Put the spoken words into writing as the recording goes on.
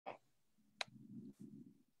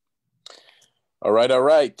All right, all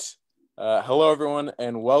right. Hello, everyone,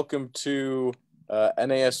 and welcome to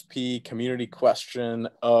NASP Community Question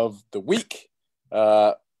of the Week.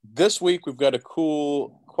 This week, we've got a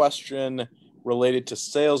cool question related to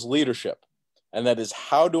sales leadership, and that is,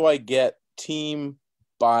 how do I get team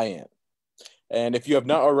buy-in? And if you have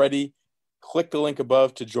not already, click the link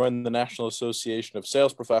above to join the National Association of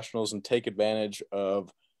Sales Professionals and take advantage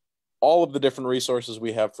of all of the different resources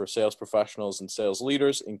we have for sales professionals and sales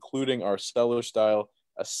leaders, including our seller style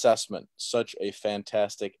assessment, such a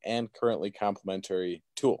fantastic and currently complimentary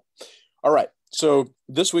tool. All right, so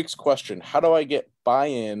this week's question, how do I get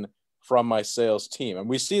buy-in from my sales team? And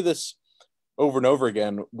we see this over and over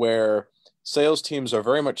again where sales teams are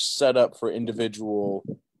very much set up for individual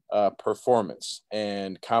performance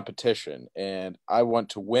and competition. And I want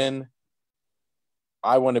to win.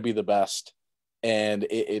 I want to be the best. And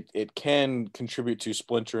it can contribute to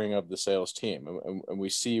splintering of the sales team. And we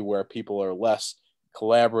see where people are less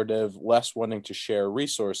collaborative, less wanting to share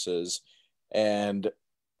resources. And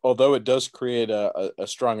although it does create a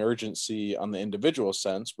strong urgency on the individual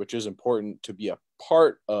sense, which is important to be a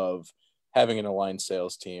part of having an aligned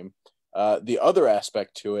sales team, the other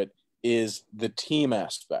aspect to it is the team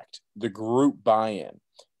aspect, the group buy-in,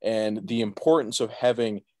 and the importance of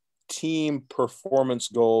having team performance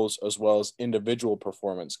goals as well as individual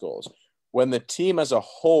performance goals. When the team as a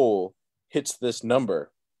whole hits this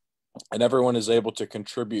number and everyone is able to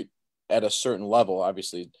contribute at a certain level,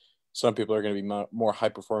 obviously some people are going to be more high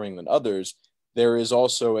performing than others, there is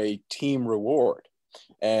also a team reward.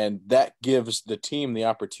 And that gives the team the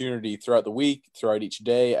opportunity throughout the week, throughout each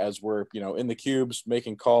day, as we're, in the cubes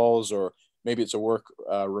making calls, or maybe it's a work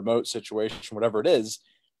remote situation, whatever it is.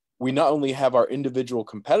 We not only have our individual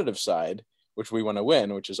competitive side, which we want to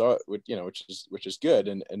win, which is good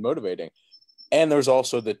and motivating, and there's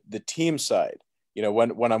also the team side.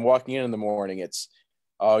 When I'm walking in the morning, it's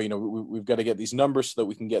we've got to get these numbers so that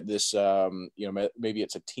we can get this. Maybe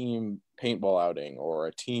it's a team paintball outing or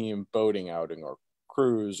a team boating outing or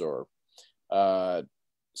cruise or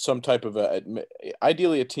some type of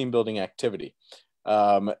ideally a team building activity.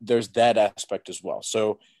 There's that aspect as well.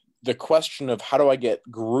 So the question of how do I get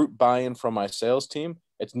group buy-in from my sales team,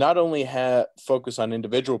 it's not only focus on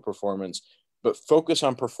individual performance, but focus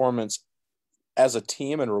on performance as a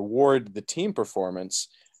team and reward the team performance,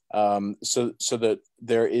 so that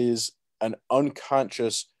there is an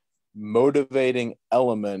unconscious motivating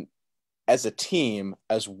element as a team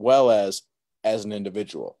as well as an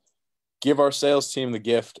individual. Give our sales team the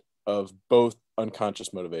gift of both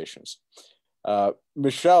unconscious motivations.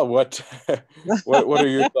 Michelle, what are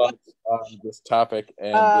your thoughts on this topic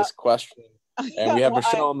and this question? And we have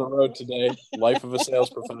Michelle on the road today, life of a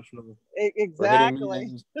sales professional.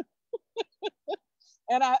 Exactly.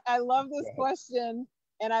 And I love this question,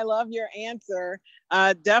 and I love your answer.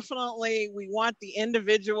 Definitely, we want the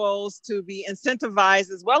individuals to be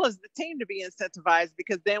incentivized as well as the team to be incentivized,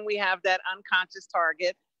 because then we have that unconscious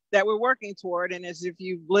target that we're working toward. And as if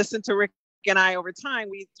you've listened to Rick and I over time,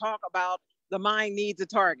 we talk about the mind needs a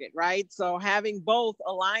target, right? So having both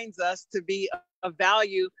aligns us to be of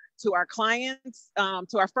value to our clients,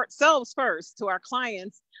 to ourselves first, to our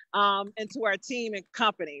clients, and to our team and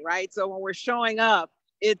company, right? So when we're showing up,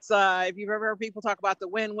 it's if you've ever heard people talk about the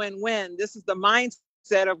win-win-win, this is the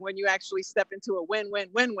mindset of when you actually step into a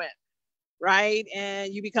win-win-win-win, right?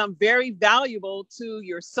 And you become very valuable to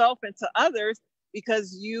yourself and to others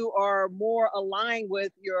because you are more aligned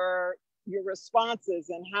with your responses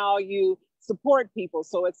and how you support people.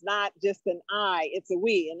 So it's not just an I, it's a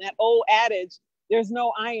we. And that old adage, there's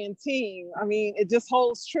no I in team, I mean, it just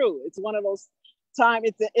holds true. It's one of those times,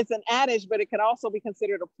 it's an adage, but it can also be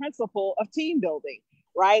considered a principle of team building,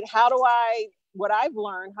 right? What I've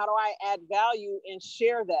learned, how do I add value and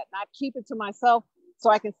share that, not keep it to myself so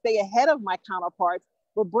I can stay ahead of my counterparts,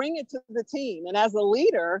 but bring it to the team. And as a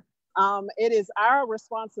leader, it is our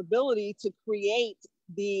responsibility to create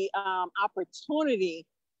the opportunity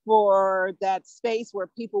for that space where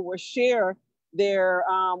people will share their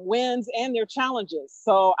wins and their challenges.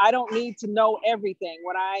 So I don't need to know everything.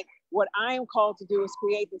 What I am called to do is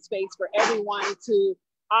create the space for everyone to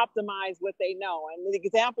optimize what they know. And the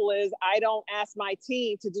example is, I don't ask my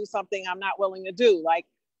team to do something I'm not willing to do. Like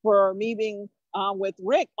for me being with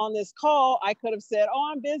Rick on this call, I could have said,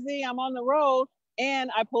 oh, I'm busy, I'm on the road.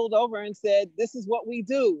 And I pulled over and said, this is what we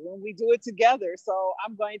do when we do it together. So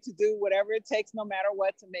I'm going to do whatever it takes, no matter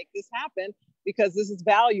what, to make this happen, because this is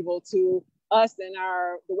valuable to us and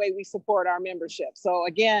the way we support our membership. So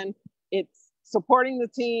again, it's supporting the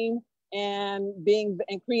team and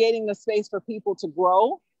creating the space for people to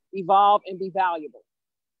grow, evolve, and be valuable.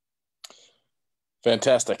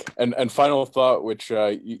 Fantastic. And final thought, which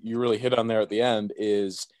you really hit on there at the end,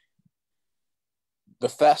 is the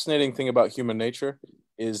fascinating thing about human nature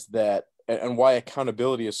is that, and why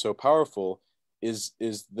accountability is so powerful, is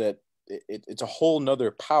that it's a whole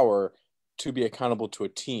nother power to be accountable to a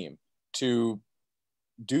team, to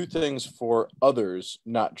do things for others,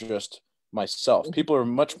 not just myself. People are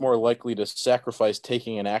much more likely to sacrifice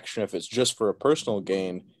taking an action if it's just for a personal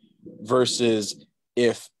gain versus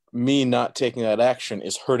if me not taking that action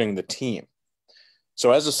is hurting the team.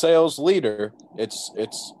 So as a sales leader, it's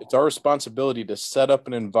our responsibility to set up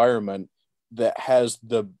an environment that has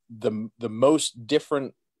the most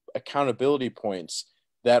different accountability points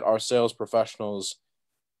that our sales professionals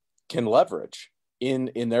can leverage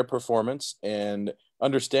in their performance, and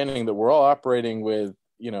understanding that we're all operating with,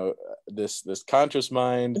 this conscious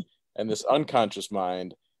mind and this unconscious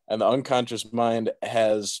mind, and the unconscious mind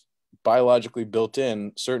has biologically built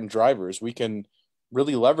in certain drivers. We can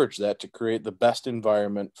really leverage that to create the best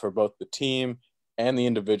environment for both the team and the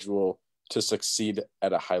individual to succeed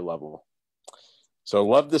at a high level. So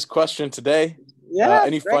love this question today. Yeah,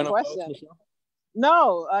 Any great final question. thoughts, Michelle?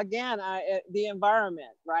 No, again, the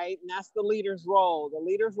environment, right? And that's the leader's role. The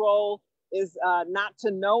leader's role is not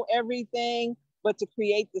to know everything, but to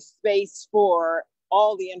create the space for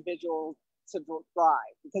all the individuals to thrive.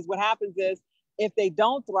 Because what happens is, if they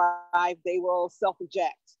don't thrive, they will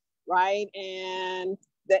self-eject, right? And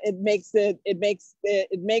that it makes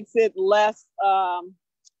it less.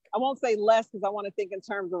 I won't say less because I want to think in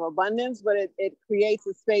terms of abundance, but it creates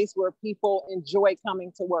a space where people enjoy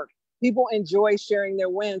coming to work. People enjoy sharing their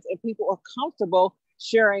wins, and people are comfortable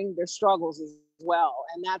sharing their struggles as well.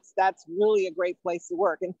 And that's really a great place to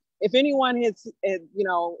work. And if anyone is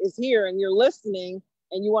here and you're listening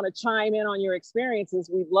and you want to chime in on your experiences,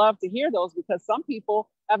 we'd love to hear those, because some people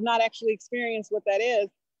have not actually experienced what that is.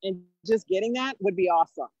 And just getting that would be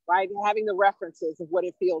awesome, right? Having the references of what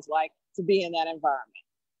it feels like to be in that environment.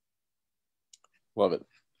 Love it.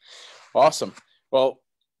 Awesome. Well,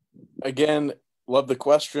 again, love the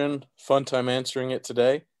question. Fun time answering it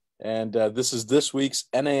today. And this is this week's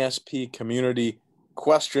NASP community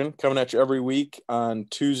question, coming at you every week on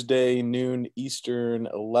Tuesday, noon Eastern,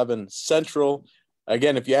 11 Central.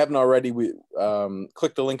 Again, if you haven't already,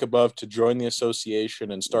 click the link above to join the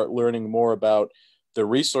association and start learning more about the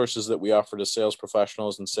resources that we offer to sales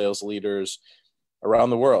professionals and sales leaders around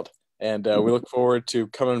the world. And we look forward to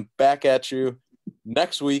coming back at you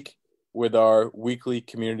next week with our weekly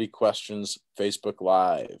community questions Facebook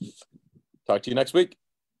Live. Talk to you next week.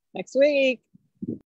 Next week.